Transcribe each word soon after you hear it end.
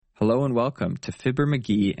Hello and welcome to Fibber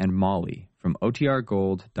McGee and Molly from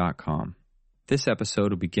OTRGold.com. This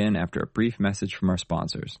episode will begin after a brief message from our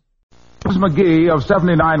sponsors. This is McGee of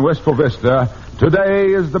 79 Wistful Vista.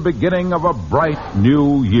 Today is the beginning of a bright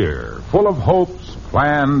new year, full of hopes,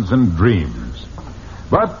 plans, and dreams.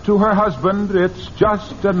 But to her husband, it's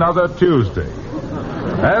just another Tuesday.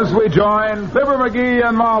 As we join Fibber McGee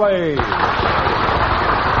and Molly.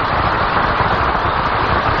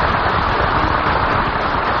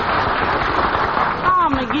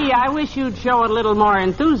 McGee, I wish you'd show a little more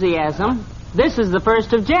enthusiasm. This is the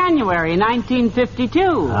 1st of January,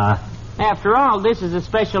 1952. After all, this is a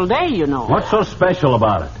special day, you know. What's so special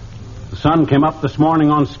about it? The sun came up this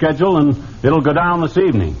morning on schedule, and it'll go down this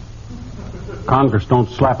evening. Congress don't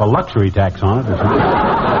slap a luxury tax on it, is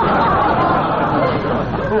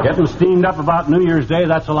it? Getting steamed up about New Year's Day,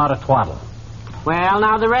 that's a lot of twaddle. Well,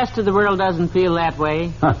 now, the rest of the world doesn't feel that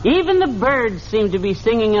way. Even the birds seem to be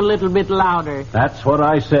singing a little bit louder. That's what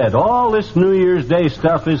I said. All this New Year's Day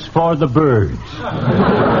stuff is for the birds.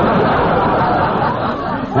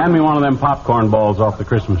 Hand me one of them popcorn balls off the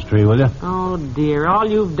Christmas tree, will you? Oh, dear. All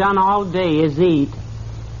you've done all day is eat.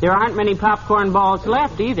 There aren't many popcorn balls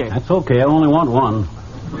left, either. That's okay. I only want one.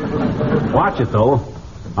 Watch it, though.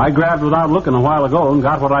 I grabbed without looking a while ago and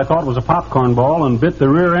got what I thought was a popcorn ball and bit the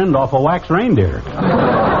rear end off a wax reindeer.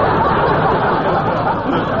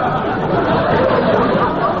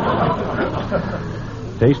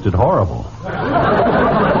 Tasted horrible.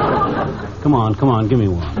 Come on, give me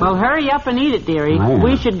one. Well, hurry up and eat it, dearie.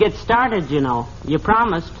 We should get started, you know. You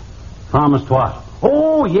promised. Promised what?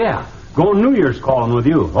 Oh, yeah. Going New Year's calling with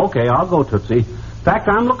you. Okay, I'll go, Tootsie. In fact,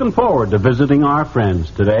 I'm looking forward to visiting our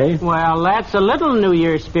friends today. Well, that's a little New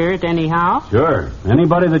Year's spirit, anyhow. Sure.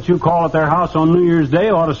 Anybody that you call at their house on New Year's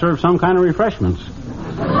Day ought to serve some kind of refreshments.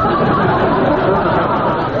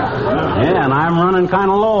 Yeah, and I'm running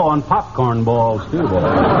kind of low on popcorn balls, too, boy.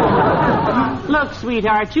 Look,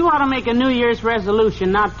 sweetheart, you ought to make a New Year's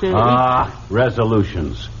resolution not to...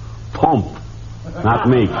 Resolutions. Pump. Not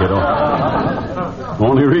me, kiddo. The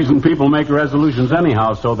only reason people make resolutions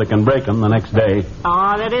anyhow so they can break them the next day.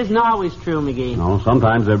 Oh, that isn't always true, McGee. No,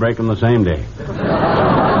 sometimes they break them the same day.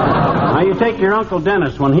 Now, you take your Uncle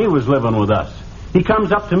Dennis when he was living with us. He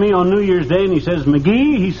comes up to me on New Year's Day and he says,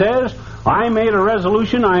 McGee, he says, I made a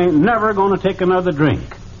resolution I ain't never going to take another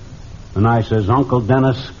drink. And I says, Uncle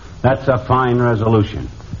Dennis, that's a fine resolution.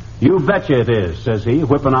 You betcha it is, says he,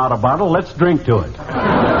 whipping out a bottle. Let's drink to it.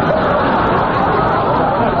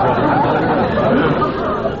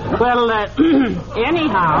 Well,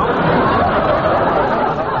 anyhow,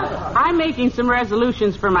 I'm making some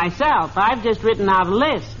resolutions for myself. I've just written out a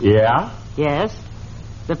list. Yeah? Yes.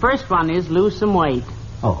 The first one is lose some weight.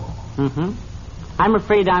 Oh. Mm-hmm. I'm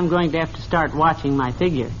afraid I'm going to have to start watching my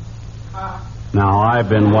figure. Now, I've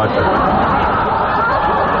been watching...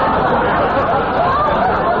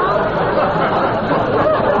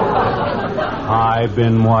 I've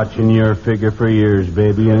been watching your figure for years,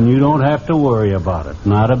 baby, and you don't have to worry about it.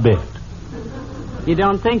 Not a bit. You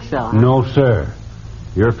don't think so? No, sir.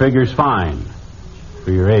 Your figure's fine.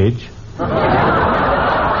 For your age.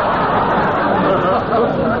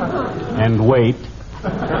 And weight.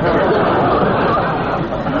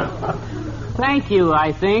 Thank you,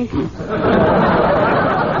 I think.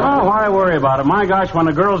 Oh, why worry about it? My gosh, when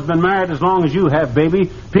a girl's been married as long as you have,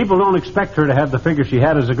 baby, people don't expect her to have the figure she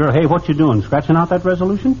had as a girl. Hey, what you doing? Scratching out that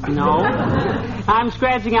resolution? No. I'm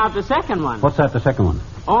scratching out the second one. What's that, the second one?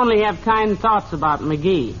 Only have kind thoughts about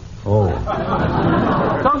McGee. Oh.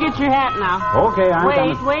 Go get your hat now. Okay, I'm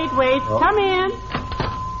Wait. Oh. Come in.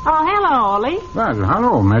 Oh, hello, Ollie. Well,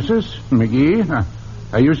 hello, Mrs. McGee.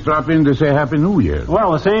 I used to drop in to say Happy New Year.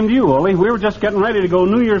 Well, the same to you, Ollie. We were just getting ready to go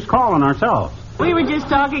New Year's calling ourselves. We were just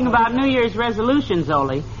talking about New Year's resolutions,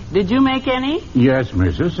 Ollie. Did you make any? Yes,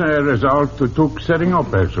 Mrs. I resolved to took setting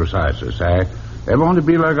up exercises. I want to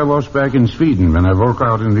be like I was back in Sweden when I work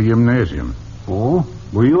out in the gymnasium. Oh?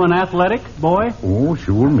 Were you an athletic boy? Oh,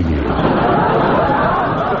 sure, McGee.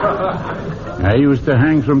 I used to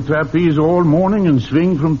hang from trapeze all morning and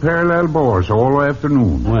swing from parallel bars all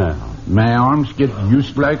afternoon. Well. My arms get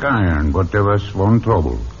used like iron, but there was one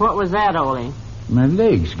trouble. What was that, Ollie? My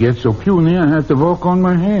legs get so puny I have to walk on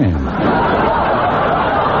my hands.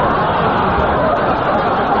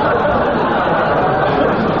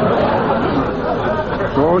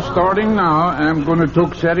 So starting now, I'm going to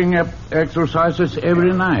took setting up exercises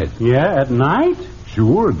every night. Yeah, at night?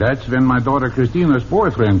 Sure, that's when my daughter Christina's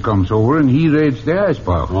boyfriend comes over and he raids the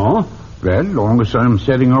icebox. Oh? Well, long as I'm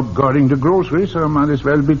setting up guarding the groceries, I might as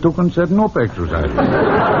well be took and setting up exercises.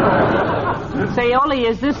 Say, Ole,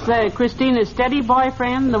 is this Christina's steady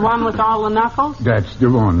boyfriend, the one with all the knuckles? That's the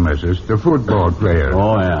one, Mrs., the football player.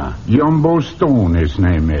 Oh, yeah. Jumbo Stone, his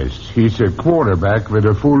name is. He's a quarterback with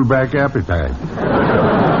a fullback appetite.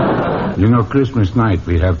 You know, Christmas night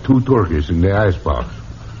we have 2 turkeys in the icebox.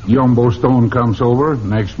 Jumbo Stone comes over,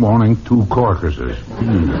 next morning 2 carcasses.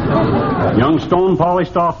 Young Stone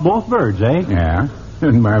polished off both birds, eh? Yeah.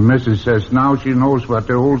 And my missus says now she knows what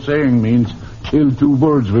the old saying means, kill 2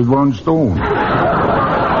 birds with 1 stone. Well,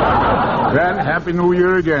 Happy New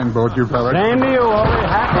Year again, both you fellas. Same to you, Ole.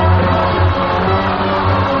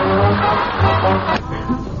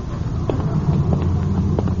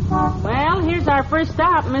 Well, here's our first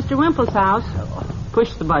stop, Mr. Wimple's house.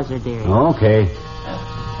 Push the buzzer, dearie. Okay.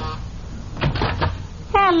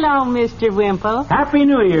 Hello, Mr. Wimple. Happy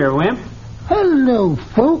New Year, Wimp. Hello,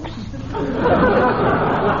 folks.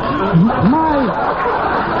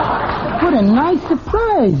 My, what a nice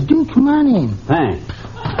surprise. Do come on in.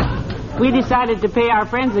 Thanks. We decided to pay our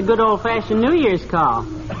friends a good old-fashioned New Year's call.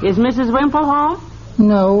 Is Mrs. Wimple home?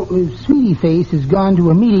 No, Sweetie Face has gone to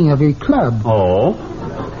a meeting of her club. Oh?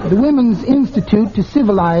 The Women's Institute to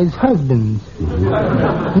Civilize Husbands.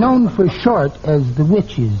 Known for short as the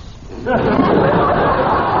Witches.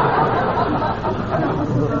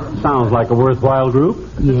 Sounds like a worthwhile group.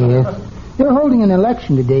 Yes. They're holding an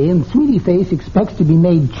election today, and Sweetie Face expects to be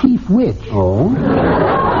made chief witch. Oh?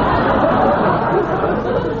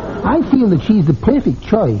 I feel that she's the perfect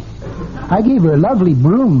choice. I gave her a lovely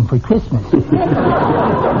broom for Christmas.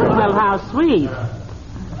 Well, how sweet.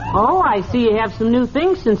 Oh, I see you have some new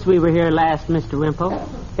things since we were here last, Mr. Wimple.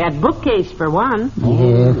 That bookcase, for one.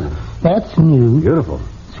 Yes, that's new. Beautiful.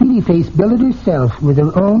 Sweetie Face built it herself with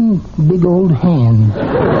her own big old hands.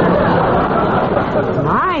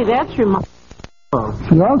 My, that's remarkable.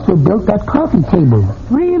 She also built that coffee table.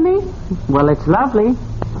 Really? Well, it's lovely.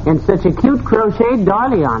 And such a cute crocheted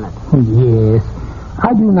doily on it. Yes.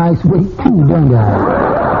 I do nice weight, too, don't I?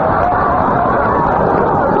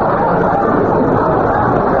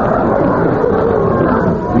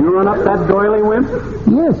 You run up that doily, Wimp?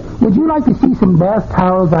 Yes. Would you like to see some bath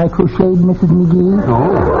towels I crocheted, Mrs. McGee?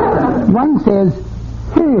 Oh. One says,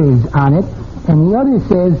 hers on it, and the other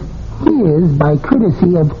says, his by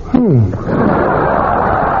courtesy of hers.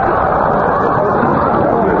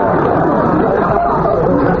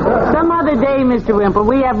 Some other day, Mr. Wimple,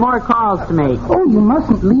 we have more calls to make. Oh, you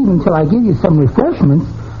mustn't leave until I give you some refreshments.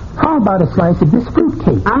 How about a slice of this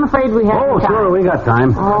fruitcake? I'm afraid we have Oh, time. sure, we got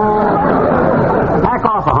time. Back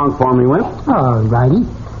off a hunk for me, Wimp. All righty.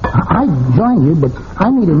 I'd join you, but I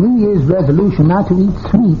made a New Year's resolution not to eat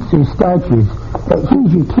sweets or starches.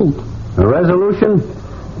 Here's your cake. A resolution?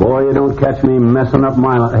 Boy, you don't catch me messing up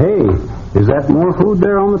my... Hey, is that more food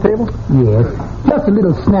there on the table? Yes. Just a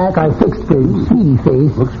little snack I fixed for Sweetie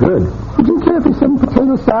Face. Looks good. Would you care for some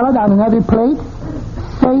potato salad on another plate?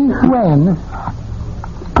 Say when.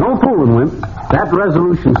 No fooling, Wimp. That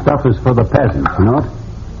resolution stuff is for the peasants, you know it?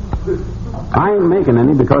 I ain't making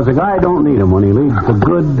any because the guy don't need them when he leads the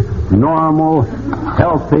good, normal,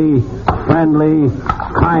 healthy, friendly,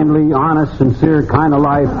 kindly, honest, sincere kind of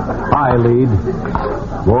life I lead.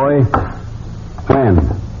 Boy, when?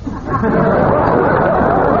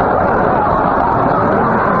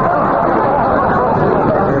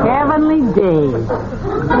 Heavenly days.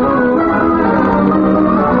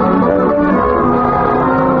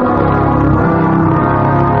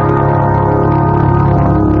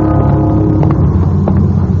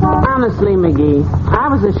 Honestly, McGee, I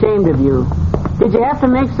was ashamed of you. Did you have to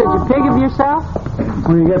make such a pig of yourself?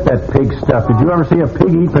 Where do you get that pig stuff? Did you ever see a pig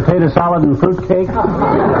eat potato salad and fruitcake?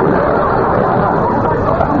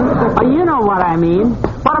 Oh, you know what I mean.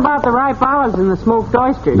 What about the ripe olives and the smoked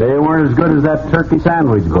oysters? They weren't as good as that turkey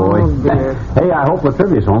sandwich, boy. Oh, dear. Hey, I hope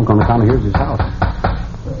Latrivia's home on account of here's his house.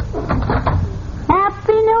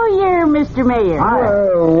 Happy New Year, Mr. Mayor.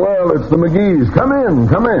 Well, it's the McGees. Come in,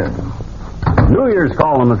 come in. New Year's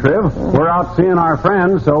calling, Latriv. We're out seeing our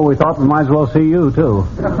friends, so we thought we might as well see you, too.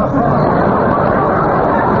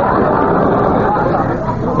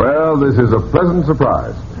 Well, this is a pleasant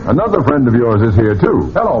surprise. Another friend of yours is here,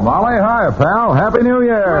 too. Hello, Molly. Hi, pal. Happy New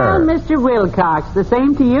Year. Well, Mr. Wilcox, the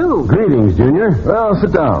same to you. Greetings, Junior. Well,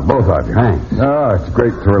 sit down, both of you. Thanks. It's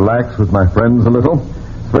great to relax with my friends a little.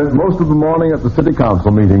 Spent most of the morning at the city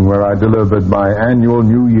council meeting where I delivered my annual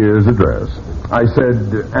New Year's address. I said,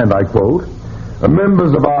 and I quote,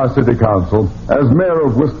 "Members of our city council, as mayor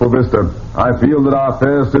of Wistful Vista, I feel that our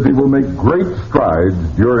fair city will make great strides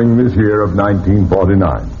during this year of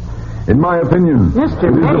 1949. In my opinion..." Mr.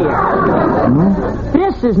 Mayor,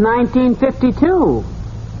 this is 1952.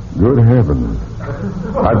 Good heavens.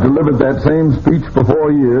 I've delivered that same speech for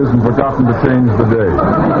 4 years and forgotten to change the day.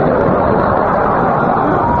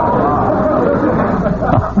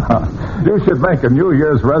 You should make a New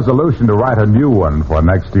Year's resolution to write a new one for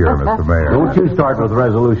next year, Mr. Mayor. Don't you start with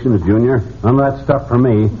resolutions, Junior. None of that stuff for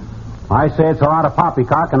me. I say it's a lot of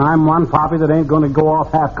poppycock, and I'm one poppy that ain't going to go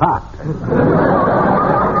off half-cocked.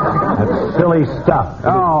 That's silly stuff.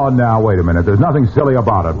 Oh, now, wait a minute. There's nothing silly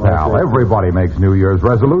about it, pal. Everybody makes New Year's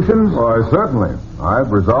resolutions. Why, certainly.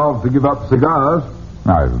 I've resolved to give up cigars.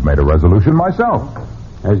 I've made a resolution myself.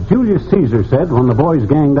 As Julius Caesar said when the boys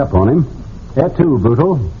ganged up on him, et tu,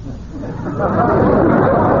 Brutal.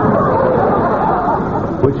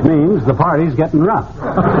 Which means the party's getting rough.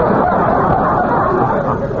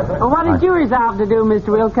 Well, what did you resolve to do,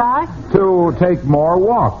 Mr. Wilcox? To take more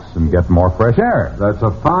walks and get more fresh air. That's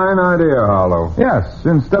a fine idea, Harlow. Yes,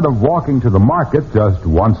 instead of walking to the market just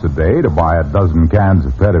once a day to buy a dozen cans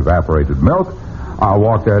of pet evaporated milk, I'll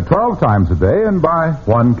walk there 12 times a day and buy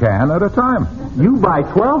 1 can at a time. You buy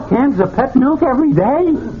 12 cans of pet milk every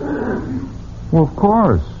day? Well, of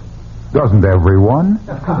course. Doesn't everyone?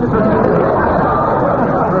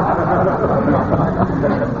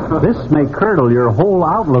 This may curdle your whole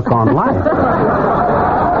outlook on life.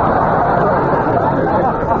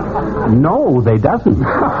 No, they doesn't.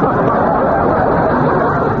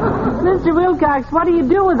 Mr. Wilcox, what do you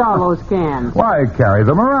do with all those cans? Why, I carry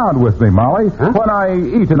them around with me, Molly. Huh? When I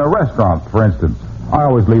eat in a restaurant, for instance, I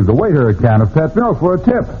always leave the waiter a can of pet milk for a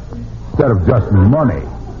tip, instead of just money.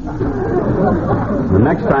 The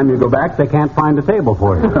next time you go back, they can't find a table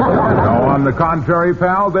for you. No, on the contrary,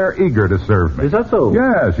 pal, they're eager to serve me. Is that so?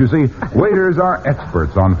 Yes, you see, waiters are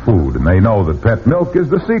experts on food, and they know that pet milk is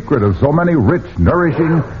the secret of so many rich,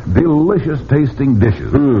 nourishing, delicious-tasting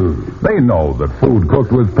dishes. They know that food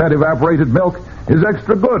cooked with pet evaporated milk is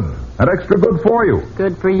extra good, and extra good for you.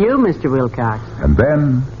 Good for you, Mr. Wilcox. And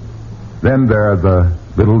then there are the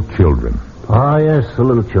little children. Ah, yes, the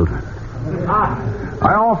little children.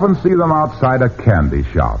 I often see them outside a candy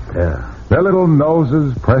shop. Yeah. Their little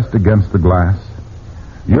noses pressed against the glass,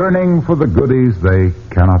 yearning for the goodies they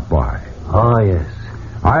cannot buy. Oh, yes.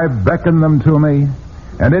 I beckon them to me,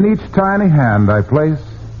 and in each tiny hand I place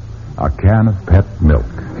a can of pet milk.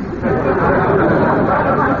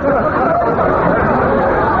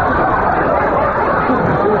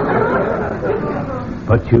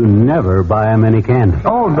 But you never buy them any candy.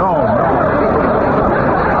 Oh, no.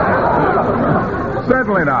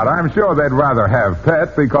 Certainly not. I'm sure they'd rather have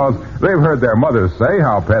pet because they've heard their mothers say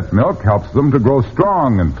how pet milk helps them to grow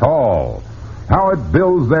strong and tall, how it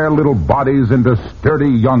builds their little bodies into sturdy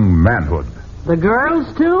young manhood. The girls,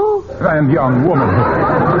 too? And young womanhood.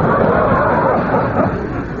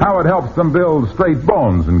 How it helps them build straight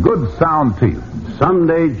bones and good sound teeth.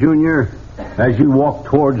 Someday, Junior, as you walk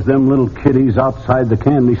towards them little kiddies outside the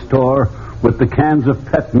candy store with the cans of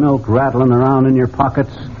pet milk rattling around in your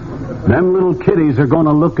pockets, them little kiddies are going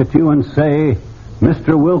to look at you and say,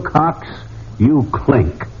 Mr. Wilcox, you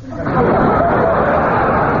clink.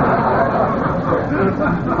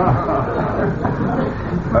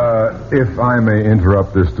 If I may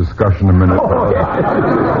interrupt this discussion a minute.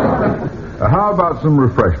 How about some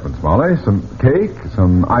refreshments, Molly? Some cake?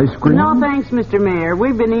 Some ice cream? No, thanks, Mr. Mayor.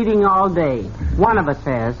 We've been eating all day. One of us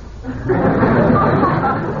has.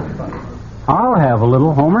 I'll have a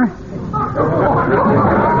little, Homer.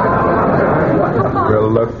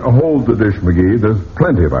 Well, hold the dish, McGee. There's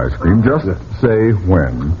plenty of ice cream. Just say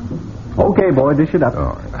when. Okay, boy, dish it up.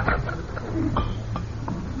 All right.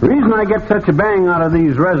 The reason I get such a bang out of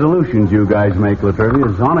these resolutions you guys make, Latrivia,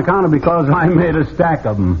 is on account of because I made a stack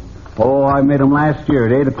of them. Oh, I made them last year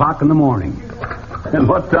at 8 o'clock in the morning. And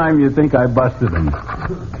what time do you think I busted them?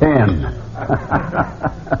 10.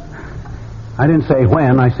 I didn't say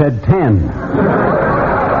when, I said 10.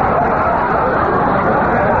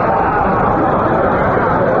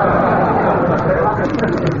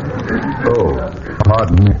 Oh,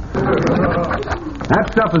 pardon me. That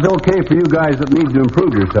stuff is okay for you guys that need to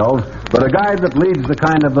improve yourselves, but a guy that leads the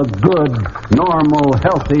kind of a good, normal,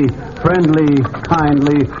 healthy, friendly,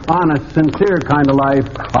 kindly, honest, sincere kind of life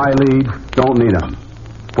I lead don't need them.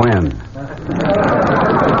 When?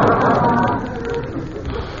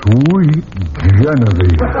 Sweet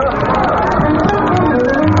Genevieve.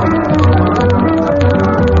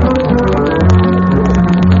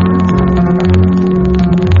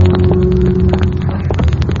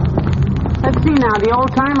 Now, the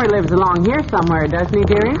old-timer lives along here somewhere, doesn't he,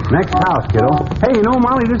 dearie? Next house, kiddo. Hey, you know,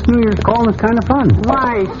 Molly, this New Year's calling is kind of fun.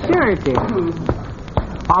 Why, sure it is.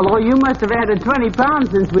 Although you must have added 20 pounds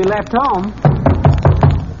since we left home.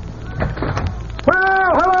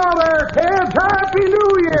 Well, hello there, kids. Happy New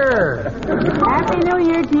Year. Year. Happy New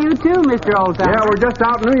Year to you, too, Mr. Oldtimer. Yeah, we're just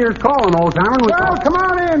out New Year's calling, old timer. Well, come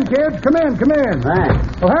on in, kids. Come in. Thanks.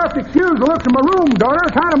 You'll have to excuse the looks of my room, daughter.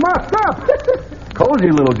 Kind of mussed up.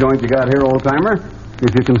 Cozy little joint you got here, old timer.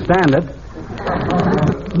 If you can stand it.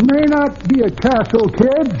 May not be a castle,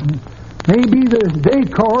 kids. Maybe the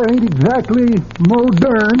decor ain't exactly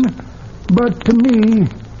modern, but to me,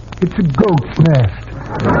 it's a goat's nest.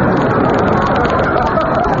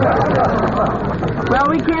 Well,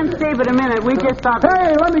 we can't stay but a minute. We just thought...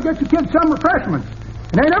 Hey, let me get you kids some refreshments.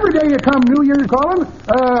 It ain't every day you come New Year's calling.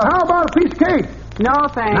 How about a piece of cake? No,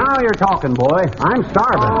 thanks. Now you're talking, boy. I'm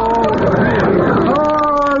starving.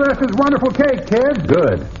 Oh, this is wonderful cake, kids.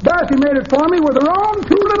 Good. Darcy made it for me with her own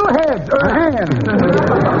two little heads, hands.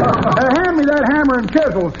 Hand me that hammer and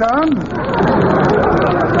chisel, son.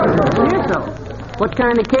 Chisel? What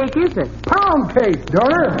kind of cake is it? Pound cake,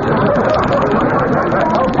 daughter.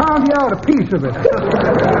 I'll pound you out a piece of it.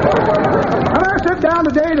 When I sit down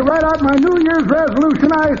today to write out my New Year's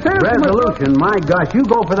resolution, I said... Resolution? My gosh, you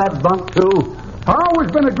go for that bunk, too. I've always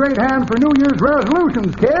been a great hand for New Year's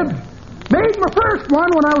resolutions, kids. Made my first one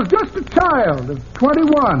when I was just a child of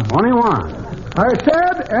 21. 21. I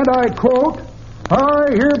said, and I quote,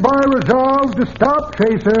 I hereby resolve to stop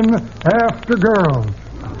chasing after girls.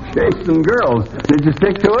 Chasing girls. Did you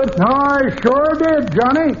stick to it? I sure did,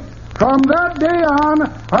 Johnny. From that day on,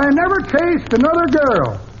 I never chased another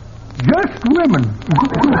girl. Just women.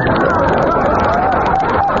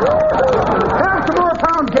 Have some more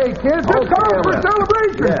pound cake, kids. It's time for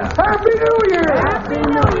celebration. Yeah. Happy New Year. Happy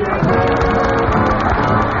New Year.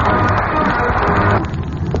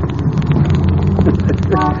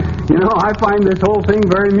 You know, I find this whole thing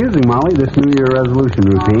very amusing, Molly, this New Year resolution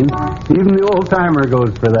routine. Even the old-timer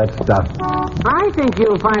goes for that stuff. I think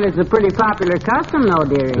you'll find it's a pretty popular custom, though,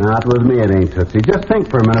 dearie. Not with me, it ain't, Tootsie. Just think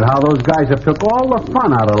for a minute how those guys have took all the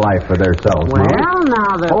fun out of life for themselves, Molly. Well,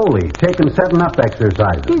 now the... Holy, taking setting up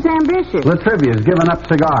exercises. He's ambitious. Latrivia's giving up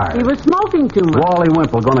cigars. He was smoking too much. Wally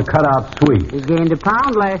Wimple going to cut out sweets. He gained a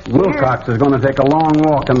pound last year. Wilcox is going to take a long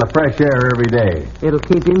walk in the fresh air every day. It'll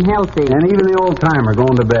keep him healthy. And even the old-timer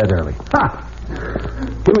going to bed early. Ha!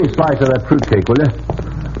 Give me a slice of that fruitcake, will you?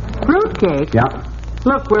 Fruitcake? Yeah.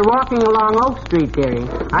 Look, we're walking along Oak Street, dearie.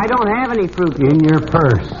 I don't have any fruitcake. In your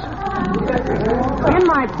purse. In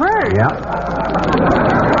my purse? Yeah.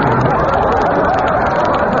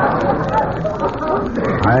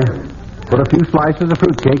 I put a few slices of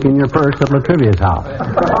fruitcake in your purse at Latrivia's house.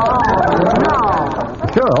 Oh, no.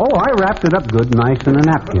 Sure. Oh, I wrapped it up good, nice in a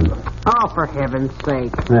napkin. Oh, for heaven's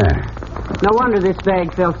sake. There. No wonder this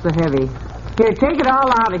bag felt so heavy. Here, take it all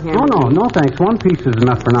out of here. No, thanks. One piece is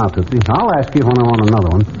enough for now, Tootsie. I'll ask you when I want another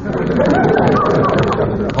one.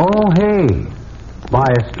 Oh, hey. By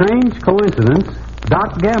a strange coincidence,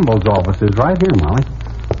 Doc Gamble's office is right here, Molly.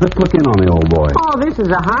 Let's look in on the old boy. Oh, this is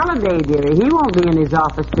a holiday, dearie. He won't be in his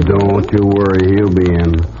office today. Don't you worry, he'll be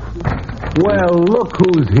in. Well, look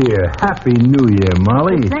who's here. Happy New Year,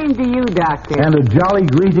 Molly. Same to you, Doctor. And a jolly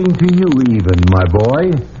greeting to you, even, my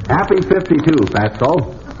boy. Happy 52,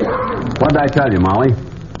 Fatso. What'd I tell you, Molly?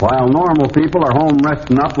 While normal people are home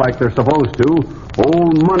resting up like they're supposed to,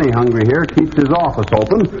 old Money Hungry here keeps his office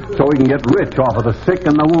open so he can get rich off of the sick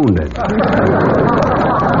and the wounded.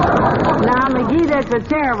 Now, McGee, that's a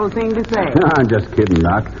terrible thing to say. I'm just kidding,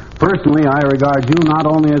 Doc. Personally, I regard you not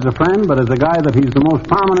only as a friend, but as a guy that he's the most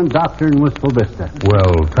prominent doctor in Wistful Vista.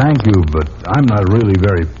 Well, thank you, but I'm not really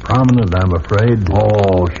very prominent, I'm afraid.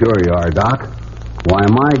 Oh, sure you are, Doc. Why,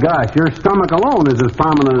 my gosh, your stomach alone is as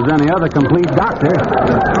prominent as any other complete doctor.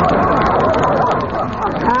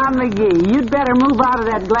 Tom McGee, you'd better move out of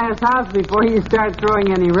that glass house before you start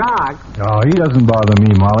throwing any rocks. Oh, he doesn't bother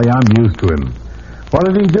me, Molly. I'm used to him. What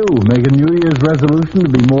did he do? Make a New Year's resolution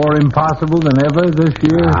to be more impossible than ever this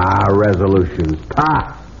year? Ah, resolutions.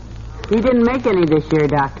 Ah. He didn't make any this year,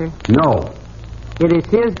 Doctor. No. It is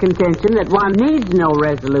his contention that one needs no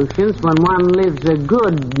resolutions when one lives a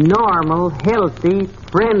good, normal, healthy,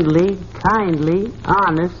 friendly, kindly,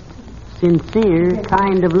 honest, sincere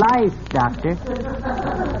kind of life, Doctor.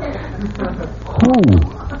 Who?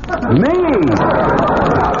 Me!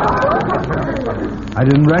 I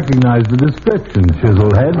didn't recognize the description,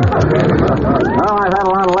 Chiselhead. Well, I've had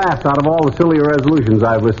a lot of laughs out of all the silly resolutions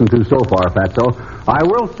I've listened to so far, Fatso. I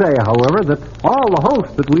will say, however, that all the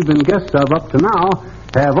hosts that we've been guests of up to now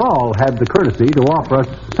have all had the courtesy to offer us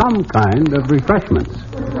some kind of refreshments.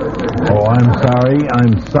 Oh, I'm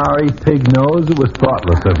sorry, Pig Nose. It was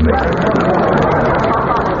thoughtless of me.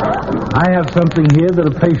 I have something here that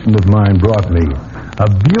a patient of mine brought me. A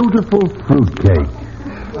beautiful fruitcake.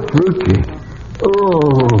 Fruitcake.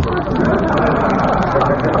 Oh.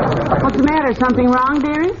 Well, What's the matter? Something wrong,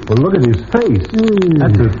 dearie? Well, look at his face.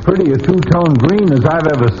 That's as pretty a two-tone green as I've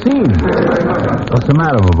ever seen. What's the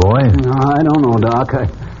matter, my boy? I don't know, Doc.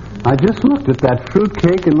 I just looked at that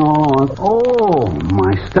fruitcake and all. Oh,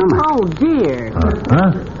 my stomach. Oh, dear.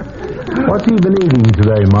 Huh? What's he been eating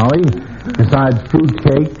today, Molly? Besides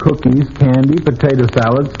fruitcake, cookies, candy, potato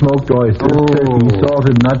salad, smoked oysters, turkey,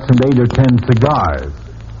 salted nuts, and 8 or 10 cigars.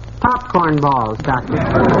 Popcorn balls, Doctor.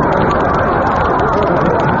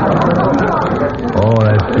 Oh,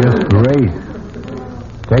 that's just great.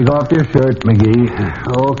 Take off your shirt, McGee.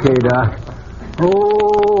 Okay, Doc.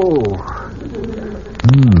 Oh.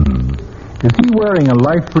 Is he wearing a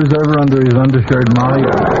life preserver under his undershirt, Molly?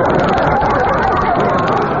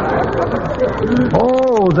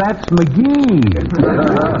 Oh, that's McGee.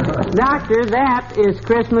 Doctor, that is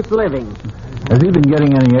Christmas living. Has he been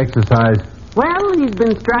getting any exercise? Well, he's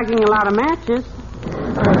been striking a lot of matches.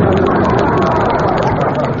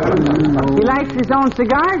 He likes his own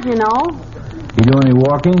cigars, you know. You do any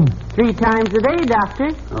walking? 3 times a day, Doctor.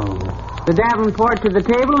 Oh. The Davenport to the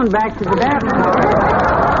table and back to the Davenport.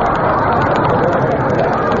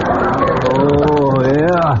 Oh,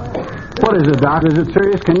 yeah. What is it, Doc? Is it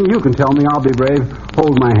serious? You can tell me. I'll be brave.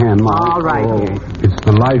 Hold my hand, Molly. All right, dear. It's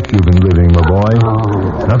the life you've been living, my boy.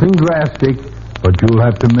 Oh. Nothing drastic, but you'll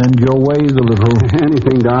have to mend your ways a little.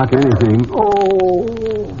 Anything, Doc, anything. Oh.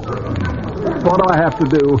 What do I have to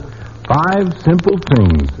do? 5 simple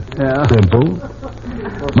things. Yeah. Simple.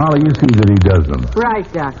 Molly, you see that he does them. Right,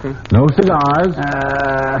 Doctor. No cigars.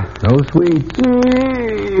 No sweets.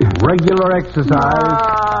 Regular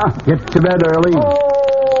exercise. Get to bed early.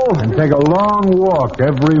 And take a long walk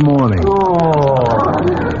every morning.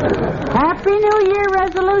 Happy New Year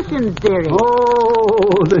resolutions, dearie.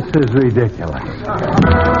 Oh, this is ridiculous.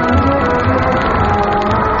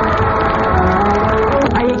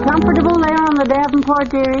 Are you comfortable there on the Davenport,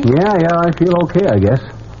 dearie? Yeah, I feel okay, I guess.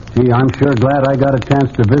 Gee, I'm sure glad I got a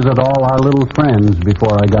chance to visit all our little friends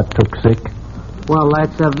before I got took sick. Well,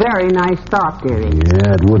 that's a very nice thought, dearie.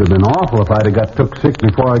 Yeah, it would have been awful if I'd have got took sick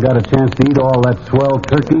before I got a chance to eat all that swell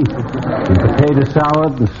turkey and potato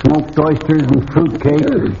salad and smoked oysters and fruitcake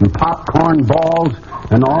and popcorn balls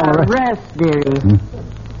and all the rest. Rest, dearie.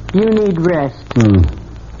 You need rest.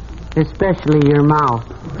 Especially your mouth.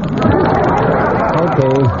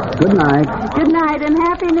 Okay. Good night. Good night and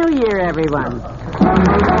Happy New Year, everyone.